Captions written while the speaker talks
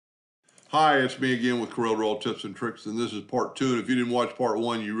Hi, it's me again with Corel Roll Tips and Tricks, and this is part 2. And if you didn't watch part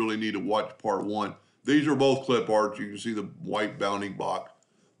 1, you really need to watch part 1. These are both clip arts. You can see the white bounding box.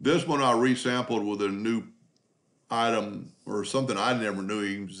 This one I resampled with a new item or something I never knew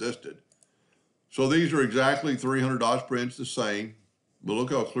even existed. So these are exactly $300 per inch, the same, but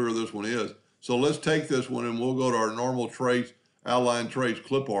look how clear this one is. So let's take this one and we'll go to our normal trace, outline trace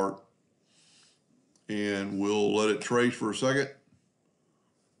clip art, and we'll let it trace for a second.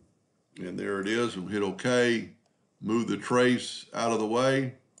 And there it is. We'll hit OK, move the trace out of the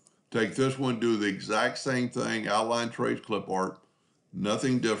way. Take this one, do the exact same thing, outline trace clip art.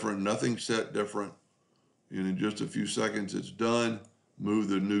 Nothing different, nothing set different. And in just a few seconds, it's done. Move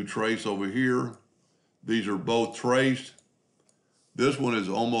the new trace over here. These are both traced. This one is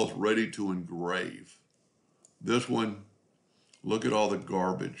almost ready to engrave. This one, look at all the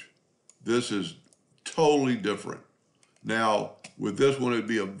garbage. This is totally different. Now, with this one, it'd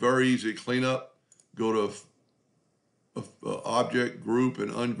be a very easy cleanup. Go to object, group, and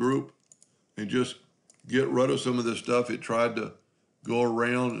ungroup, and just get rid of some of this stuff. It tried to go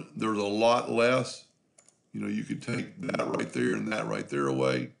around. There's a lot less. You know, you could take that right there and that right there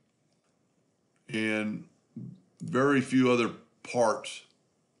away. And very few other parts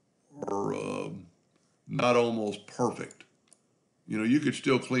are not almost perfect. You know, you could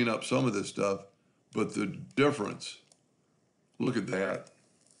still clean up some of this stuff, but the difference, look at that.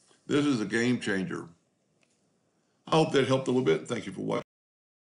 This is a game changer. I hope that helped a little bit. Thank you for watching.